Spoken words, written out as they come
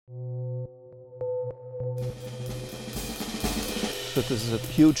that there is a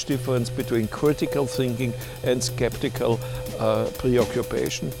huge difference between critical thinking and skeptical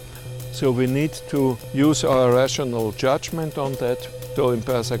preoccupation. So we need to use our rational judgment on that. So in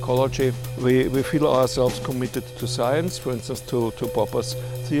parapsychology, we feel ourselves committed to science, for instance to Popper's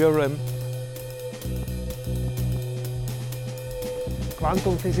theorem.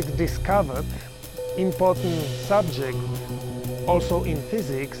 Quantum physics discovered important subject also in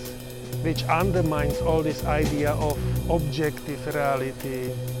physics, which undermines all this idea of objective reality,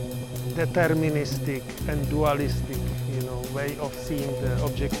 deterministic and dualistic, way of seeing the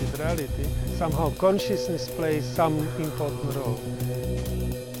objective reality. Somehow consciousness plays some important role.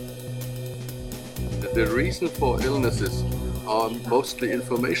 The reason for illnesses are mostly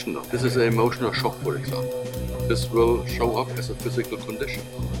informational. This is an emotional shock, for example. This will show up as a physical condition.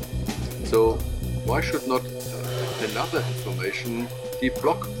 So why should not another information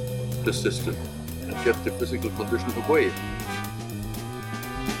deblock the system and get the physical condition away?